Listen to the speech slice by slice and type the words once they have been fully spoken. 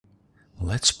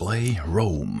Let's play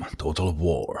Rome Total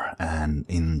War, and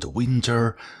in the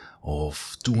winter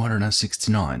of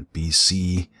 269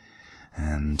 BC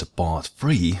and part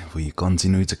 3 we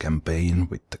continue the campaign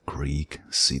with the Greek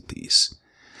cities.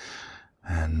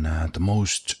 And the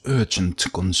most urgent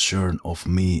concern of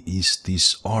me is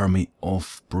this army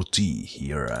of Brutii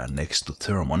here next to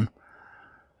Thermon.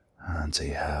 And they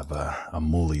have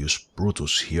Amulius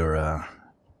Brutus here,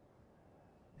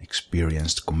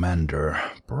 experienced commander,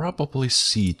 probably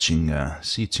sieging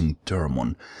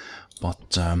Thermon.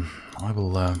 But I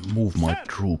will move my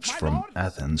troops from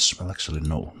Athens. Well, actually,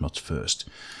 no, not first.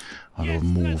 I will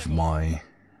move my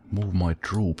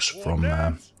troops from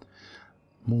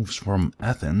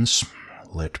Athens,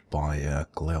 led by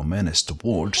Cleomenes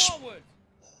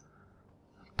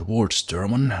towards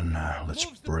Thermon, and let's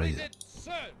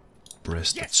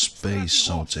press that space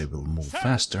so they will move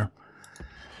faster.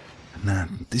 Now,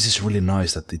 this is really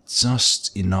nice that it's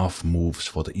just enough moves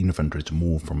for the infantry to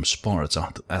move from Sparta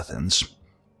to Athens.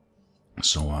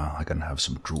 So I can have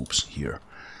some troops here.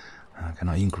 Can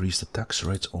I increase the tax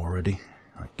rate already?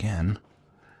 I can.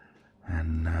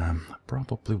 And I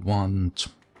probably want...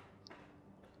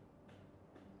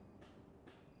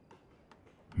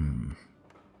 I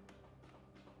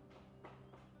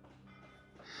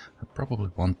probably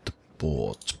want the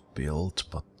port built,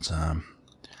 but...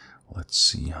 let's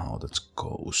see how that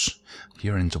goes.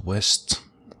 Here in the west,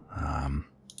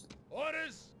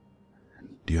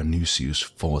 Dionysius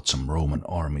fought some Roman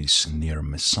armies near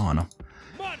Messana,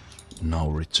 now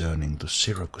returning to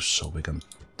Syracuse, so we can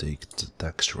take the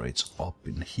tax rates up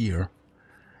in here.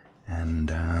 And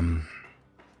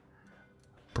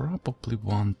probably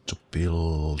want to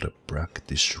build a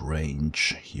practice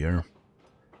range here,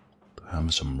 to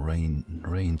have some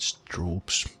ranged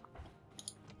troops.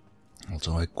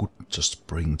 Although I could just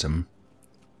bring them.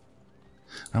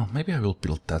 Well, maybe I will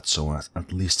build that so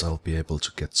at least I'll be able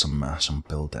to get some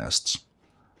peltasts.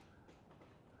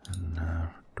 And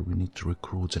do we need to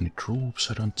recruit any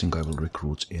troops? I don't think I will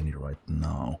recruit any right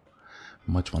now.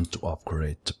 Might want to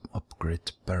upgrade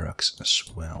the barracks as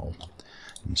well.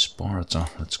 In Sparta,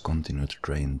 let's continue to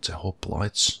train the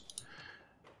hoplites.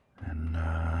 And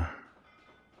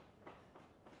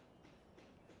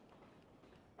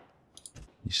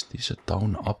is this a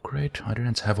town upgrade? I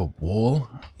didn't have a wall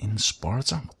in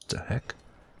Sparta? What the heck?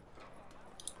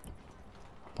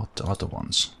 What the other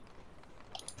ones?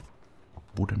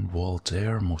 Wooden wall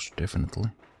there, most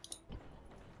definitely.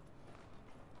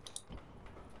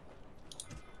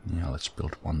 Yeah, let's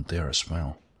build one there as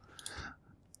well.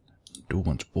 Do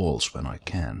want walls when I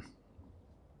can.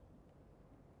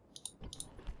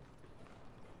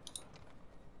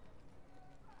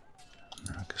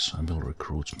 I guess I will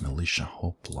recruit militia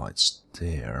hoplites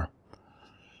there.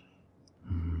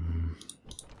 Do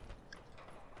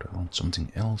I want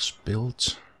something else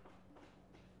built?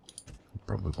 I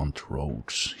probably want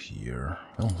roads here.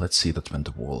 Well, let's see that when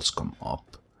the walls come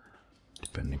up,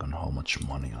 depending on how much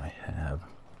money I have.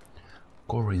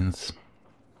 Corinth.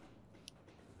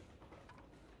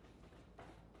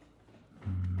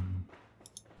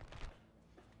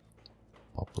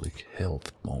 Public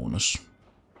health bonus.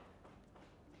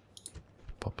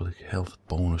 Public health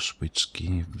bonus, which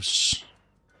gives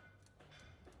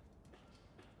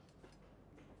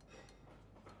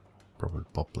probably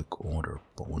public order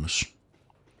bonus.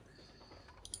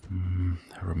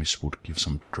 Hermes would give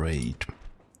some trade.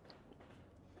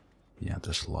 Yeah,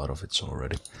 there's a lot of it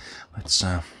already. Let's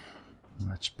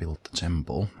build the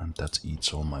temple, and that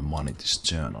eats all my money this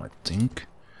turn, I think.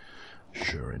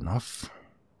 Sure enough.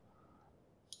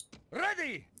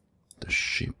 Ready. The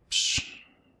ships.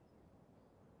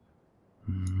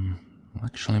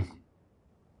 Actually,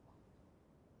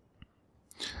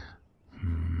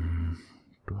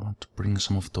 do I want to bring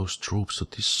some of those troops to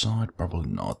this side? Probably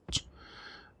not.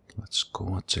 Let's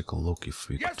go and take a look if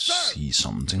we could see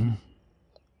something.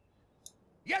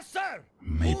 Yes, sir.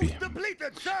 Maybe,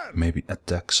 depleted, sir. Maybe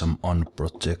attack some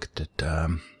unprotected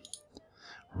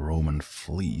Roman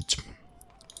fleet.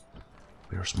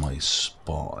 Where's my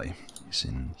spy? He's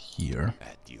in here.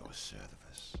 At your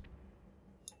service.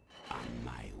 On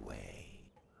my way.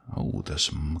 Oh, there's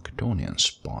a Macedonian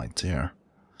spy there.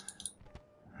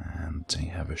 And they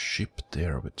have a ship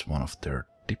there with one of their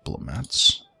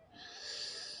diplomats.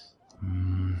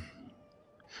 I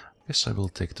guess I will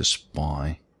take the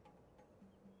spy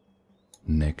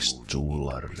next to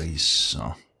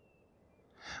Larissa.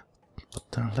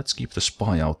 But let's keep the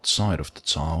spy outside of the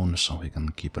town so we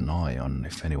can keep an eye on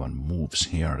if anyone moves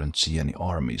here. I don't see any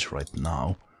armies right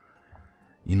now.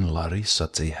 In Larissa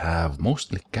they have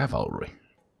mostly cavalry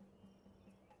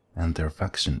and their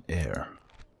faction heir.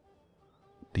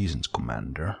 decent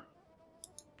commander.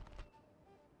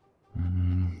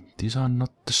 These are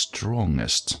not the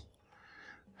strongest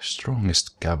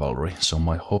cavalry, so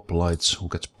my hoplites who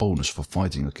get bonus for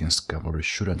fighting against cavalry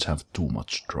shouldn't have too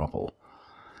much trouble.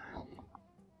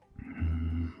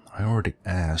 I already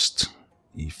asked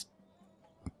if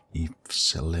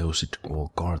Seleucid or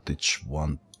Carthage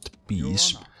want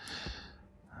peace.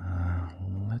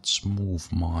 Let's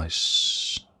move my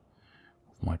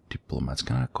diplomats.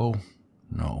 Can I go?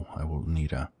 No, I will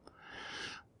need a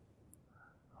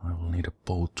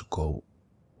boat to go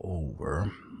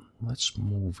over. Let's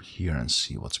move here and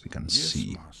see what we can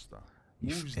see. Master.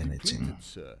 If anything. Depleted,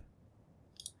 sir.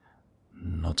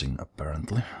 Nothing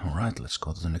apparently. Alright, let's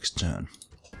go to the next turn.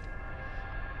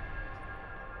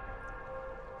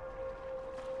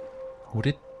 Who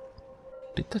did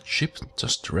that ship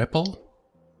just rebel?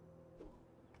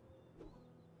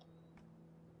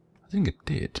 I think it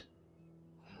did.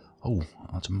 Oh,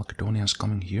 are the Macedonians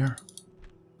coming here?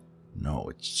 No,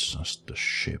 it's just the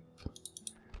ship.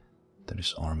 There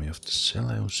is army of the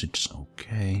Seleucids,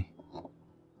 okay.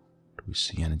 Do we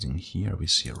see anything here? We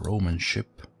see a Roman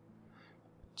ship.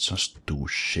 Just 2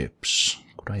 ships.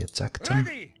 Could I attack them?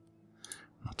 Ready!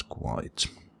 Not quite.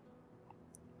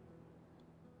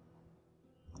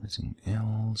 Anything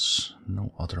else?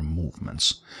 No other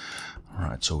movements.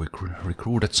 Alright, so we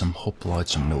recruited some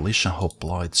hoplites and militia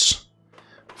hoplites.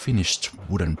 Finished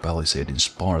wooden palisade in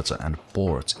Sparta and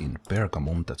port in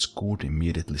Pergamum. That's good.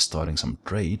 Immediately starting some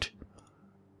trade.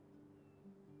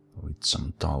 With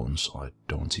some towns I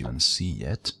don't even see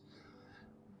yet.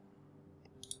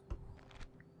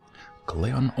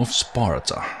 Cleon of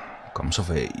Sparta comes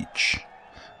of age.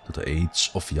 To the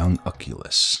age of young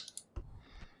Achilles.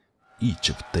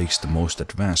 Egypt takes the most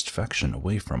advanced faction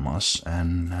away from us,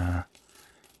 and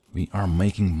we are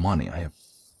making money. I have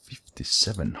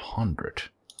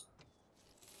 5,700.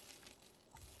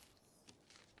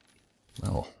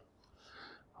 Well,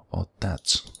 how about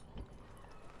that?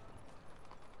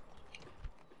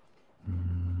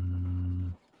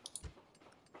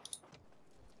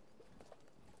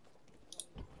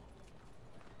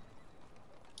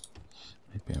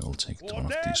 Maybe I will take one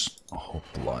of these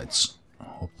hoplites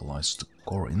to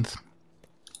Corinth.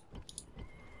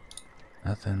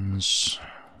 Athens.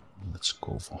 Let's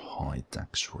go for high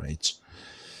tax rates.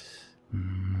 I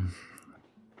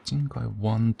think I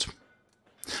want...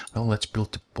 Well, let's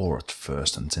build the port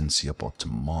first and then see about the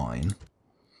mine.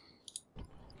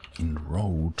 In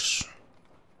roads.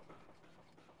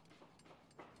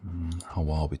 How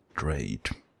are we trade?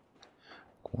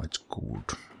 Quite good.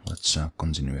 Let's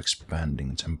continue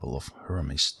expanding Temple of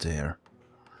Hermes there.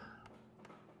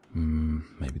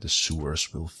 Maybe the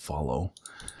sewers will follow.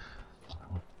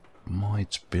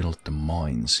 Might build the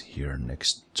mines here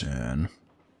next turn.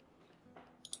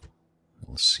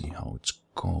 We'll see how it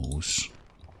goes.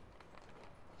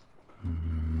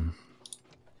 I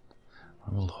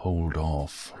will hold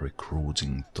off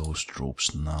recruiting those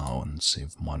troops now and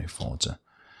save money for the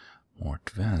more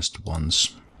advanced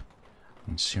ones.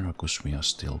 In Syracuse we are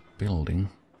still building.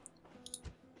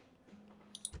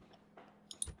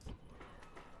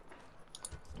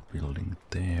 Building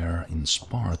there in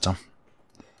Sparta.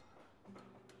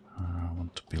 I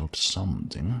want to build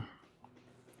something.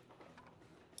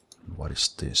 What is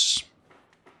this?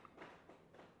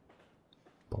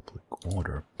 Public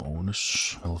order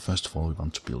bonus. Well, first of all we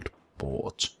want to build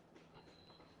port.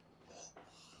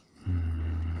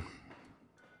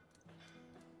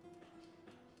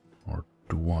 Or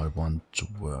do I want to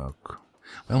work?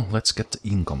 Well, let's get the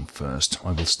income first.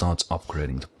 I will start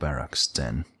upgrading the barracks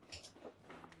then.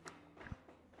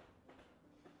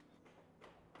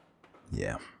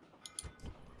 Yeah.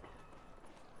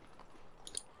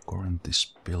 Corinth is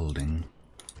building.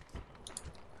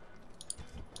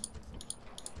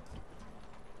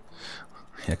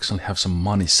 I actually have some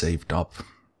money saved up.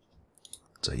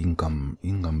 The income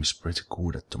is pretty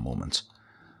good at the moment.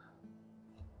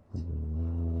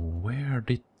 Where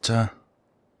did the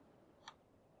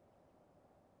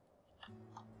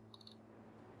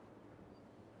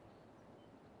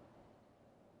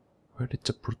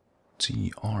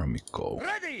Brutty army go?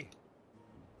 Ready!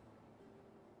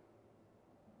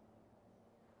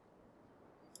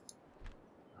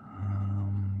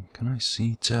 Can I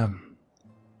see the...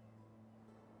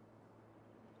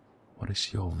 What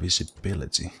is your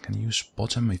visibility? Can you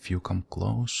spot them if you come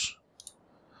close?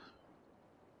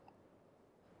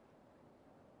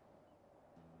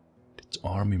 Did the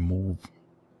army move?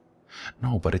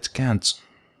 No, but it can't.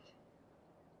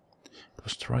 It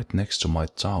was right next to my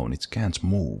town. It can't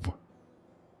move.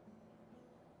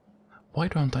 Why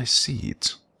don't I see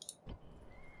it?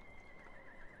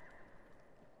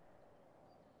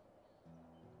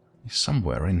 He's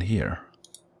somewhere in here.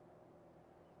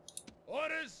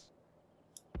 Orders.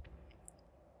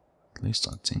 At least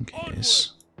I think he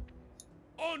is.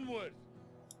 Onward.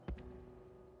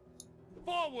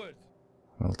 Forward.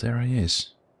 Well, there he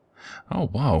is. Oh,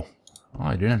 wow.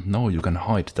 I didn't know you can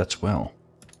hide that well.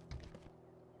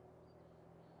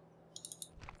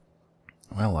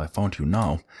 Well, I found you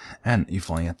now. And if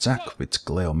I attack with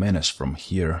Cleomenes from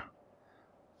here,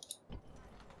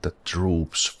 the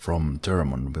troops from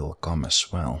Termon will come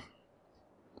as well.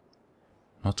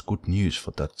 Not good news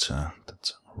for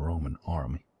that Roman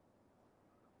army.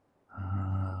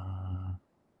 I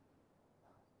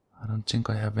don't think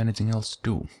I have anything else to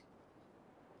do.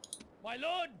 My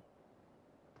lord.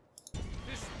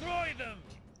 Destroy them.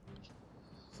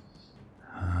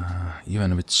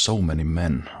 Even with so many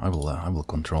men, I will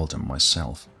control them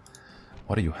myself.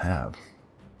 What do you have?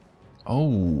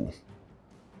 Oh,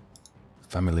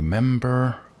 family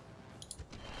member.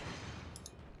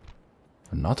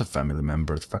 Another family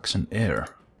member, faction heir.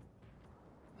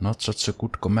 Not such a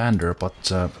good commander,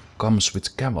 but comes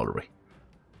with cavalry.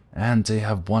 And they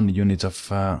have one unit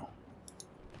of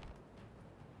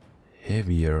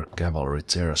heavier cavalry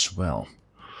there as well.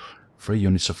 3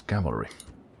 units of cavalry.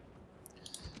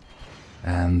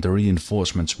 And the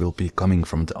reinforcements will be coming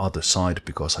from the other side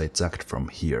because I attacked from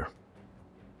here.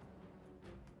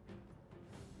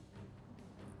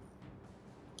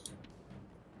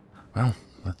 Well,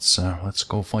 let's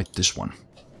go fight this one.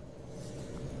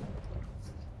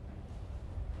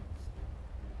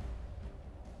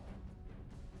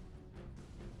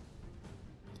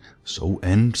 So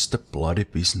ends the bloody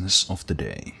business of the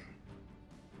day.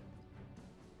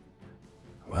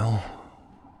 Well,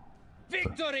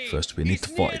 Victory first we need to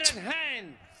fight. Near at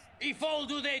hand. If all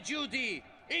do their duty,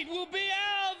 it will be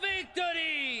our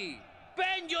victory.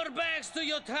 Bend your backs to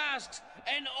your tasks,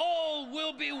 and all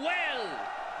will be well.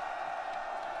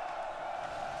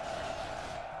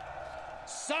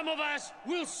 Some of us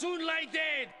will soon lie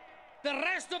dead. The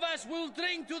rest of us will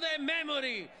drink to their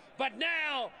memory. But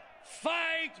now,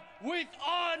 fight with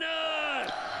honor.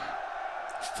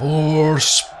 For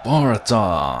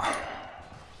Sparta!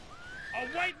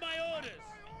 Await my orders.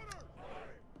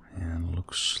 And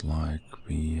looks like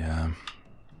we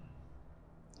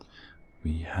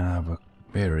have a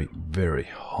very, very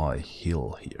high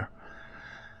hill here.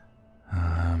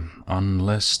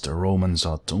 Unless the Romans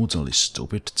are totally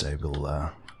stupid, they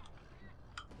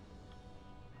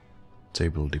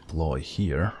will deploy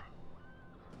here.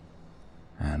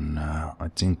 And I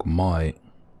think my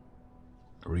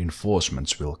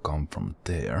reinforcements will come from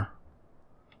there.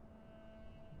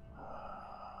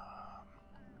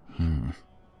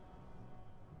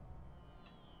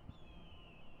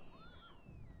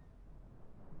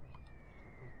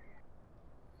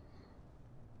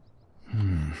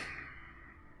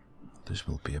 This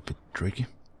will be a bit tricky.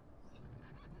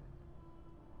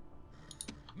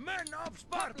 Men of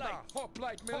Sparta!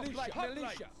 Hoplite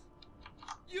militia!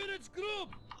 Units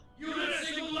group! Units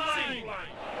single line!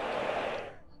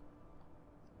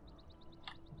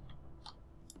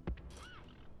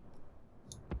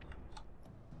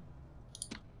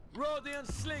 Rhodian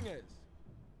slingers!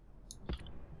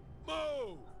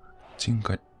 Move! I think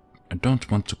I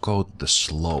don't want to go the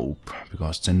slope,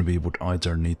 because then we would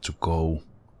either need to go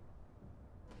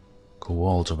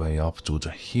all the way up to the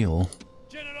hill.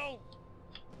 General!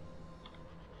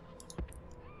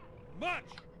 March!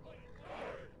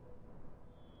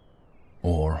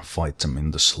 Or fight them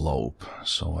in the slope,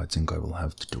 so I think I will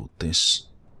have to do this.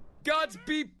 Gods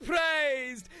be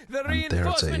praised! The And there they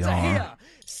reinforcements are are. here!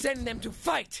 Send them to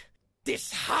fight!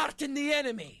 Dishearten the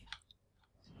enemy!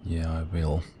 Yeah, I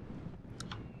will.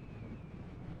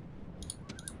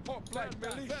 Hoplite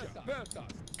militia!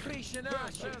 Cretan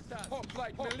ashes!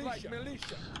 Hoplite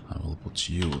militia! I will put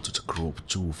you to the group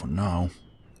 2 for now.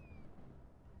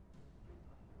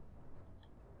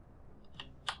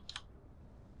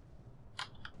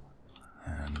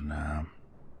 And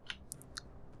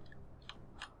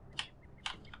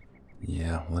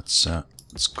yeah, let's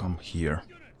come here.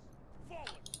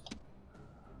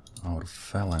 Our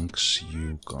phalanx,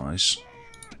 you guys.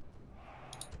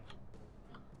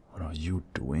 What are you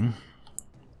doing?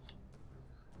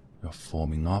 You're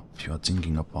forming up, you're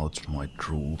thinking about my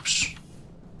troops.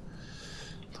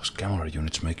 Those cavalry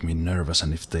units make me nervous,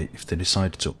 and if they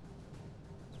decide to...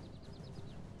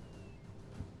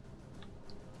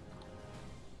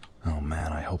 Oh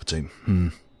man, I hope they...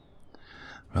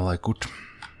 Well, I could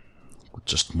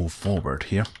just move forward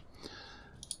here.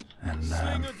 And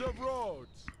Slingers of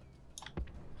Rhodes!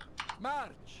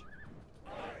 March!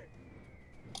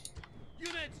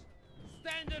 Units,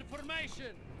 standard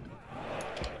formation!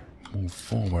 move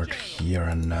forward here,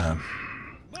 and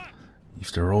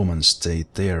if the Romans stay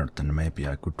there, then maybe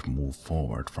I could move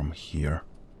forward from here.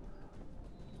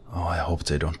 Oh, I hope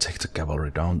they don't take the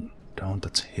cavalry down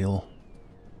that hill.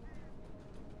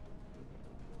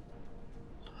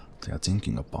 They are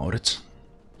thinking about it.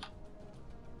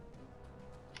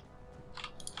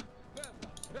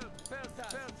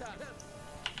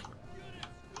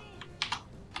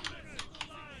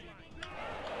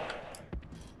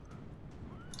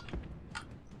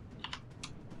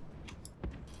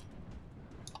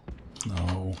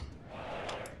 No.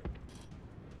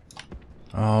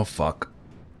 Oh, fuck.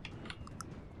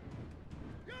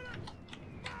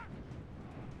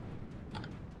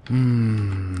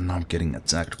 I'm getting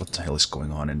attacked. What the hell is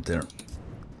going on in there?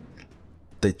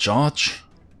 They charge?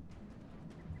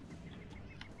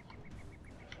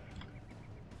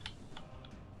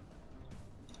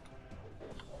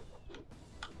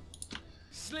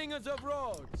 Slingers of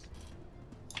rods.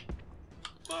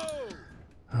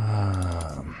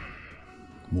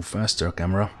 Move faster,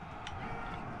 camera.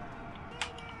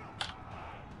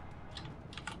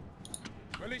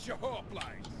 Militia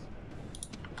hoplites.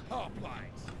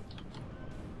 Hoplites.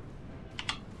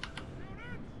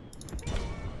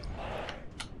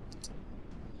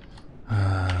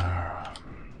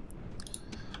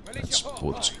 Let's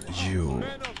put you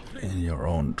in your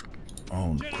own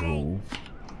groove.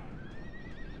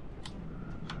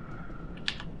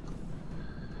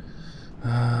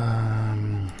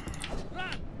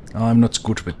 I'm not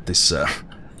good with this.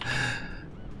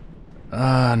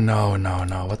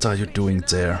 No. What are you doing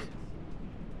there?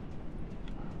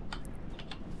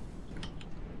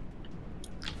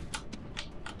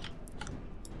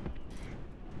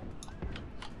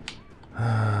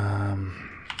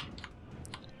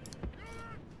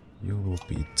 You will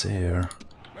be there.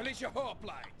 Militia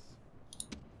hoplites.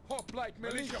 Hoplite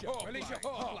militia. Militia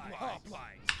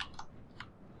hoplites.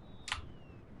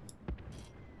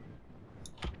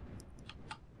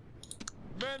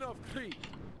 Men of Crete.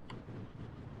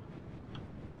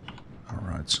 All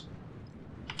right.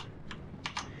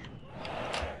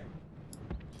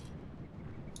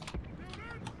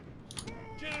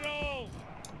 General!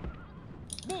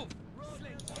 Move!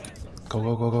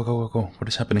 Go. What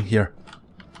is happening here?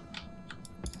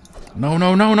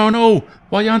 No.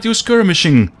 Why aren't you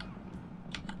skirmishing?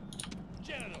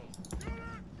 General!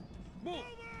 Move!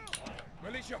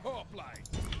 Militia hoplites.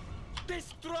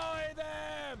 Destroy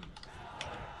them!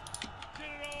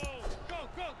 General!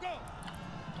 Go!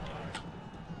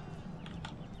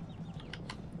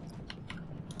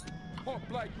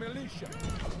 Hoplite militia.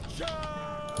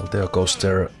 Well, there goes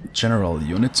their general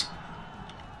unit.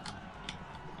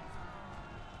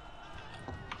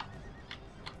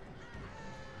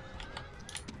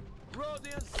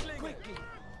 Rhodian slinger.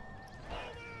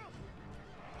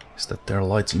 Is that their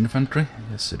light infantry?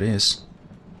 Yes, it is.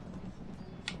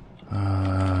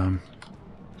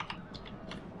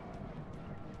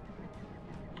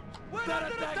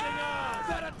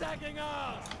 They're attacking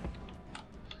us!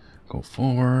 Go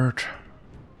forward.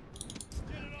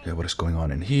 Okay, what is going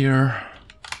on in here?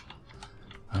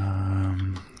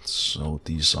 So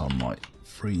these are my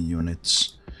 3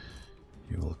 units.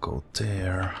 You will go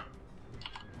there.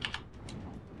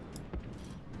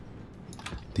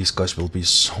 These guys will be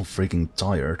so freaking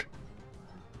tired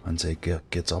when they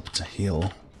get up the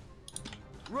hill.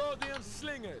 Rhodian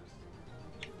slingers.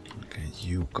 Okay,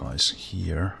 you guys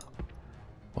here.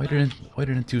 Why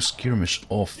didn't you skirmish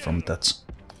off from that?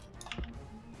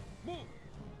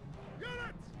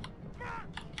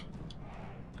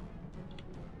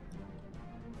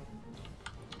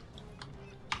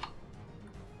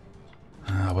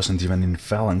 I wasn't even in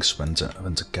phalanx when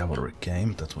the cavalry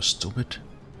came. That was stupid.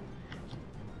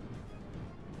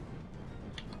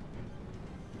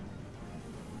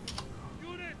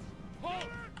 Units! Halt!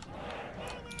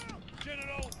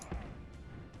 General!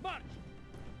 March!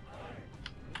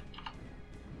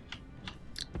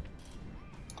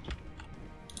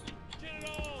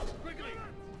 General! Quickly!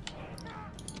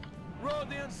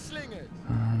 Rhodian slingers.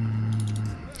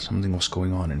 Something was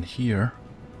going on in here.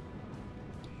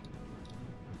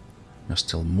 You're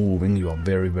still moving, you are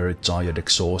very tired,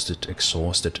 exhausted,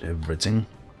 everything.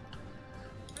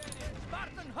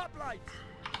 Spartan hoplites.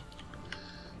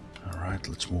 Alright,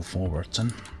 let's move forward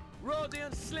then.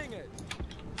 Rhodian slingers.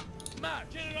 March.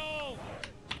 General!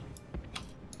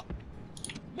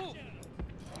 Move!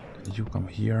 You come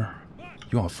here.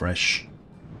 You are fresh.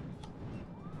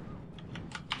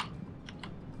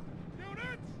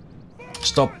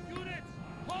 Stop! Units!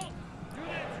 Halt!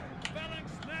 Units!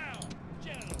 Phalanx now!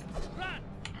 General! Run!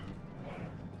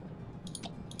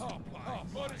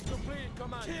 Hoplites. Orders complete,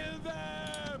 command. Kill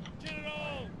them!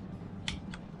 General!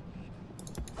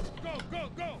 Go, go,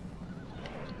 go!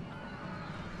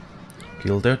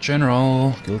 Kill their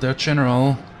general! Kill their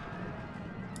general!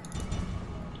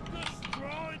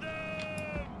 Destroy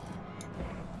them!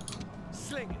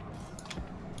 Sling it.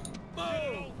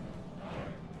 Move!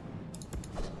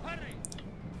 Hurry!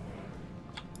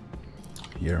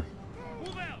 Here.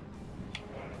 Move out!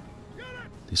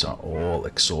 These are all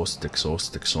exhausted.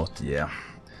 Yeah.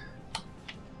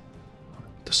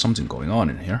 There's something going on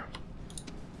in here.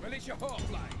 Release your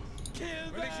hoplite. Kill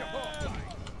them. Release your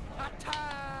hoplite.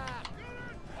 Attack!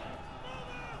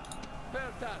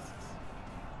 Fair tasks.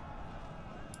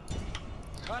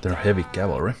 They're heavy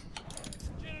cavalry.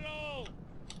 General!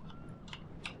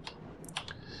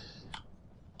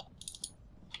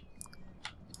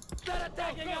 They're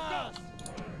attacking us!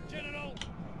 General!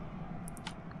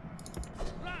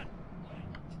 Run!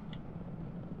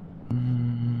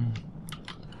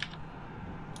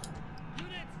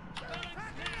 Units!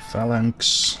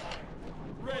 Phalanx.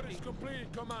 Ready.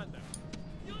 Complete, Commander.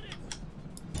 Units!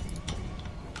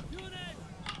 Units!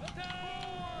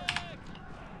 Attack!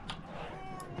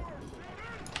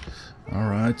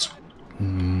 Alright.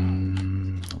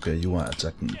 Okay, you are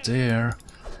attacking there.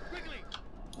 Quickly!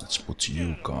 Let's put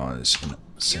you guys in the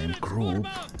same group.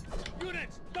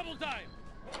 Units! Double time!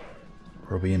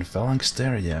 Were we in phalanx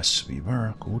there? Yes, we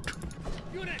were. Good.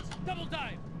 Units! Double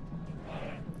time!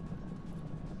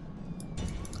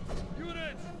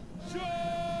 Units!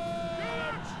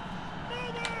 Charge!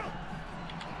 Move out!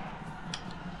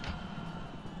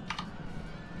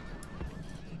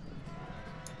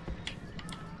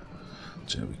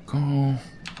 There we go.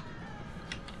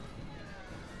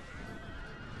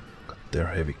 Got their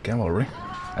heavy cavalry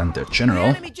and their The general.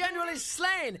 enemy general is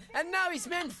slain, and now his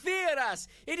men fear us.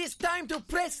 It is time to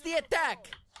press the attack.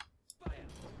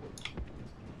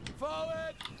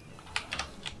 Forward.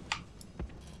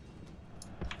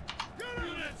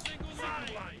 Units! Single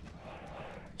line!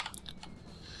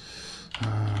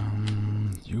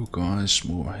 You guys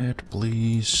move ahead,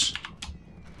 please.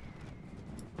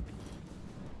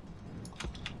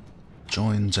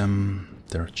 Join them.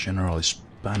 Their general is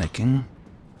panicking.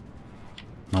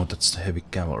 No, that's the heavy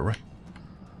cavalry.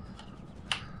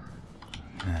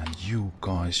 And you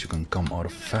guys, you can come out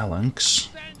of phalanx.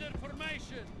 Standard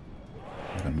formation!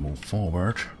 You can move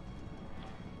forward.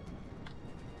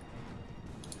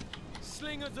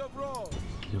 Slingers of rose.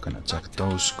 You can attack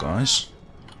those guys.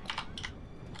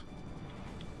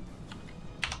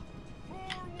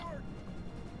 Forward!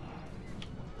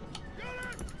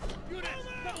 Units!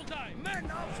 Double time! Men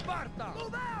of Sparta.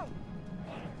 Move out.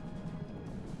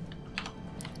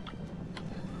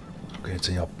 Okay,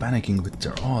 they are panicking with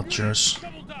their archers.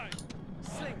 Double time!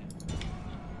 Sling it.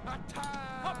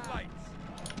 Attack. Hoplites!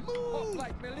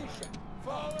 Hoplite militia.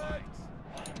 Forward.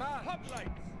 March.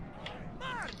 Hoplites!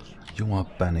 March. You are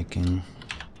panicking.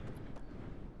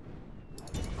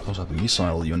 Those are the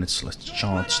missile units. Let's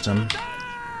charge them.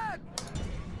 Attack.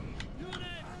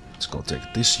 Let's go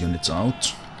take these units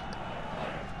out.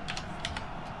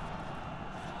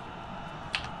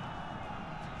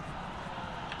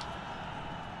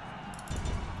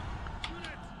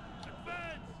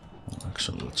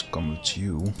 Actually, let's come with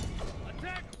you.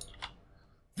 Attack!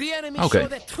 The enemy Okay. show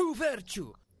their true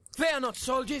virtue. They are not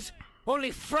soldiers,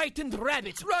 only frightened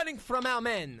rabbits running from our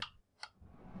men.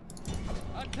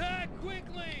 Attack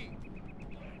quickly!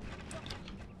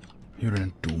 You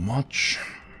didn't do much.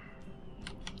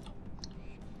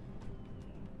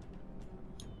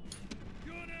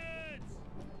 Units!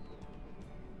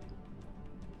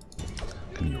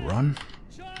 Can you run?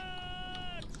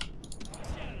 Charge!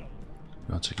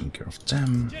 You are taking care of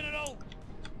them. General!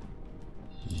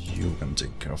 You can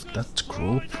take care of that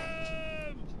group. Destroy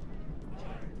them!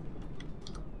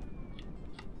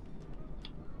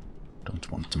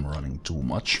 Don't want them running too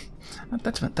much.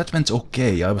 That went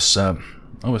okay. I was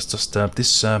just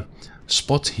this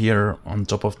spot here on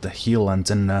top of the hill, and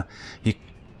then he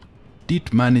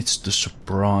did manage to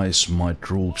surprise my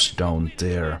troops down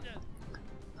there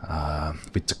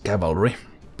with the cavalry.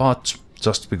 But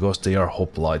just because they are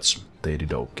hoplites, they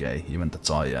did okay. Even that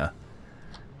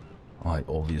I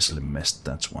obviously messed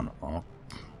that one up.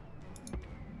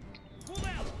 Move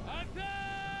out!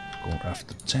 Attack! Go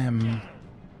after them.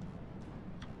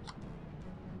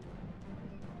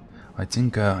 I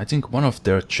think one of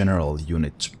their general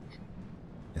unit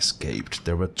escaped.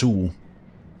 There were two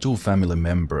family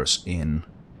members in.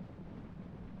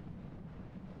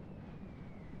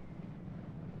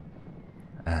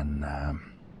 And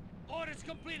Orders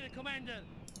completed, Commander!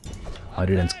 I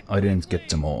didn't get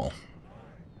them all.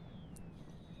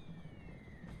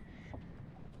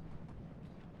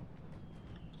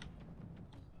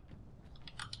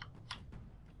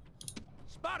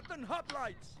 Spartan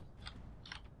hoplites!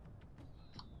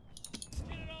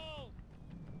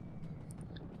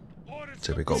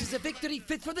 There we go. This is a victory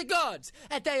fit for the gods!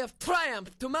 A day of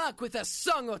triumph to mark with a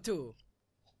song or two!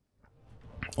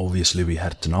 Obviously we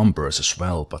had the numbers as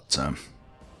well, but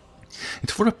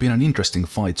it would have been an interesting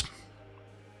fight.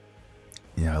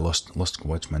 Yeah, I lost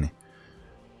quite many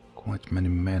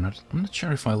men. I'm not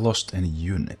sure if I lost any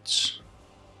units.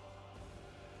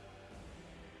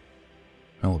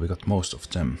 Well, we got most of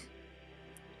them.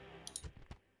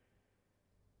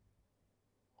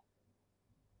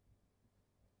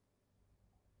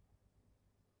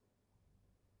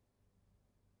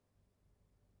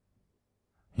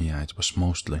 Yeah, it was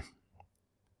mostly...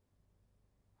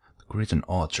 The Cretan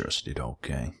archers did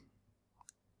okay.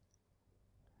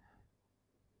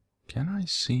 Can I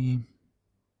see...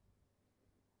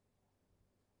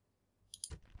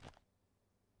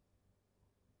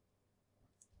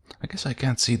 I guess I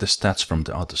can't see the stats from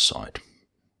the other side.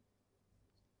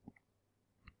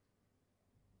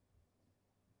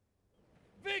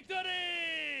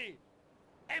 Victory!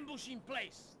 Ambush in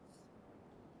place.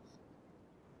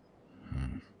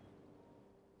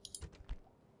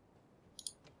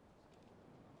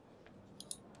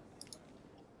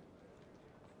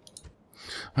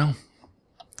 Well,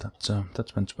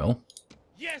 that went well.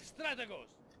 Yes, strategos.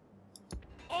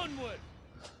 Onward.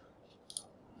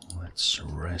 Let's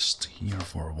rest here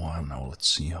for a while now. Let's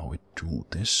see how we do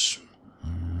this.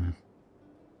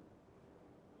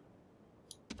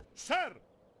 Sir.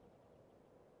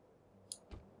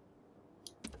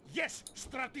 Yes,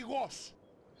 strategos.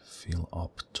 Fill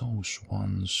up those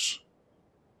ones.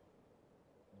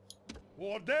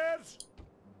 Orders.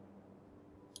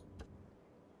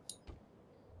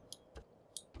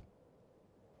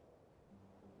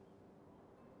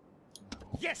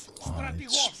 Yes,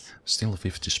 strategos. Still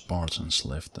 50 Spartans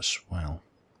left as well.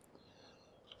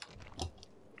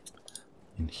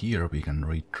 In here we can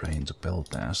retrain the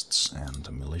Beltasts and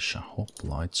the militia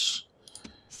hoplites.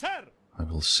 Sir. I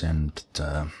will send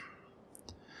the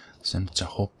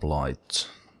hoplite.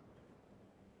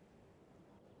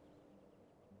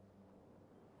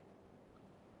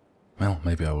 Well,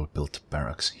 maybe I will build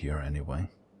barracks here anyway.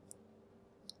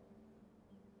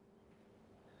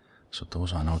 So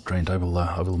those are now trained. I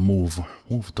will move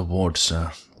towards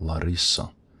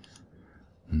Larissa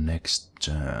next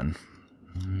turn.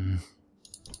 And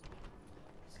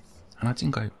I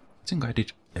think I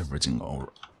did everything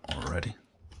already.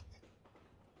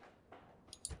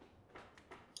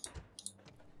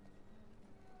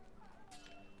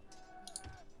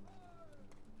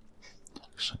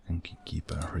 So I can keep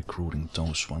recruiting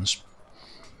those ones.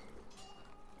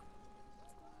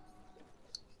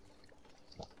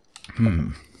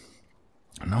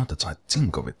 Now that I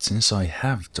think of it, since I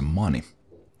have the money,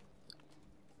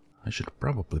 I should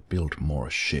probably build more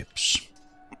ships.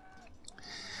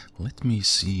 Let me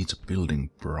see the building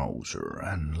browser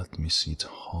and let me see the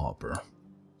harbor.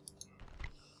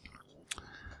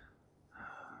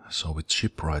 So with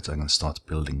shipwright I can start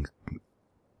building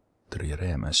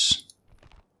triremes.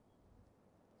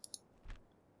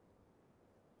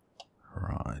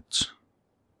 Right.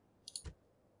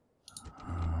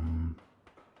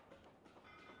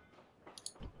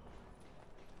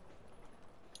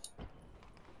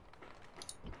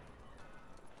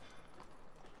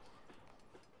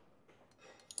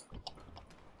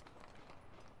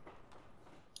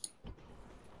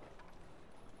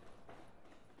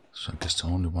 So I guess the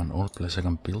only one other place I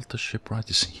can build the shipwright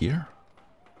is here?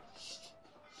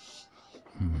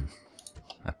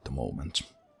 At the moment.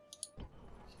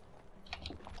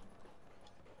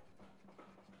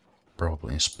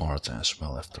 Probably in Sparta as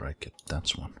well after I get that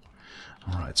one.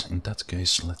 Alright, in that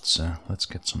case let's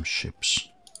get some ships.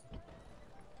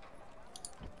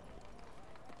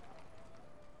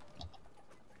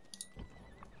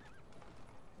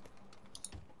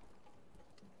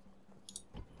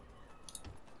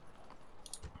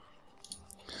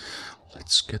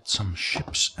 Let's get some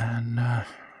ships and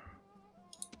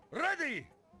Ready.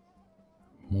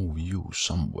 move you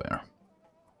somewhere.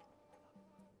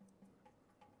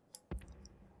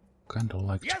 Kinda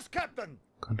like Yes, Captain.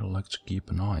 kinda like to keep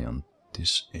an eye on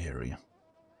this area.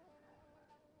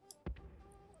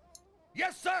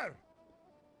 Yes, sir.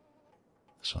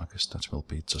 So I guess that will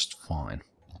be just fine.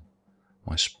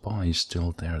 My spy is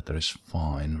still there, that is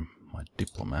fine. My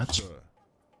diplomats. Sir.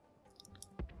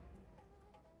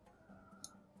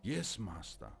 Yes,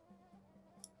 master.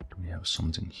 Do we have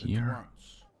something At here?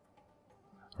 once.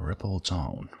 Rebel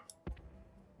town.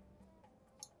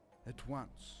 At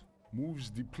once. Moves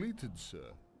depleted,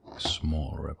 sir.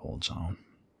 Small rebel town.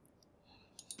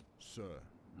 Sir.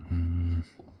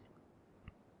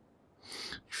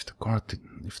 If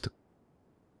the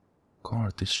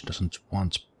Carthage doesn't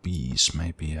want peace,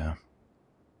 maybe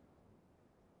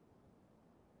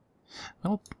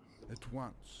well, At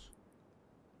once.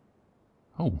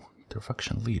 oh, their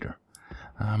faction leader.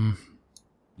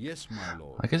 Yes, my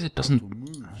lord. I guess it How doesn't. to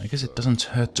move, I guess sir. it doesn't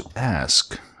hurt to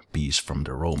ask peace from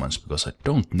the Romans, because I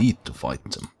don't need to fight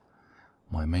them.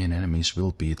 My main enemies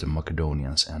will be the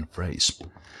Macedonians and Thrace.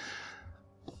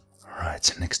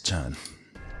 Alright, next turn.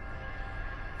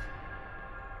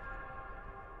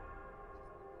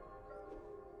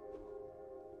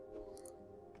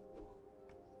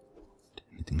 Did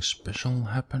anything special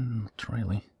happen? Not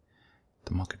really.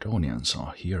 The Macedonians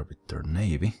are here with their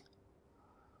navy.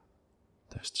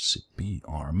 There's the CP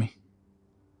army.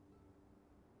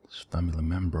 There's a family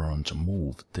member on the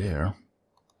move there.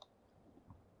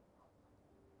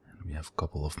 And we have a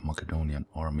couple of Macedonian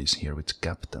armies here with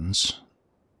captains.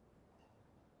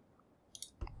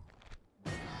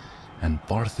 And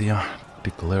Parthia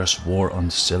declares war on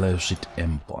the Seleucid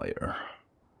Empire.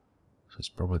 So it's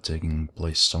probably taking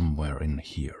place somewhere in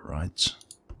here, right?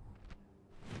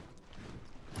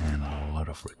 And a lot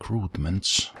of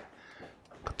recruitments.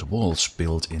 Got the walls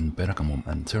built in Pergamum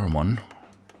and Thermon,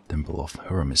 Temple of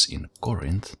Hermes in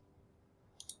Corinth.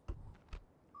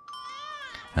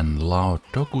 And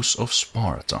Laodocus of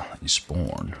Sparta is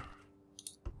born.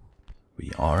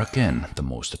 We are again the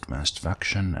most advanced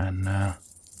faction and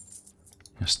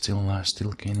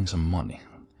still gaining some money.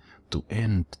 To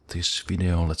end this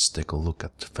video, let's take a look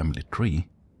at the family tree.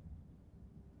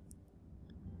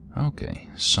 Okay,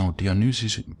 so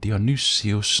Dionysius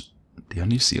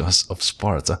of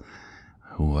Sparta,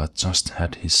 who just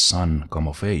had his son come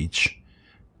of age,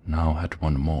 now had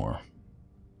one more.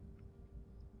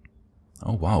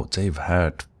 Oh wow, they've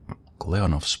had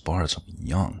Cleon of Sparta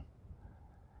young.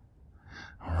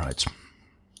 Alright.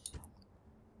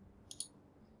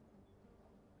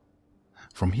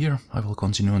 From here, I will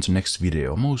continue on the next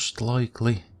video, most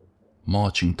likely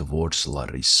marching towards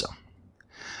Larissa.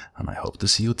 And I hope to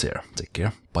see you there. Take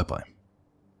care, bye bye.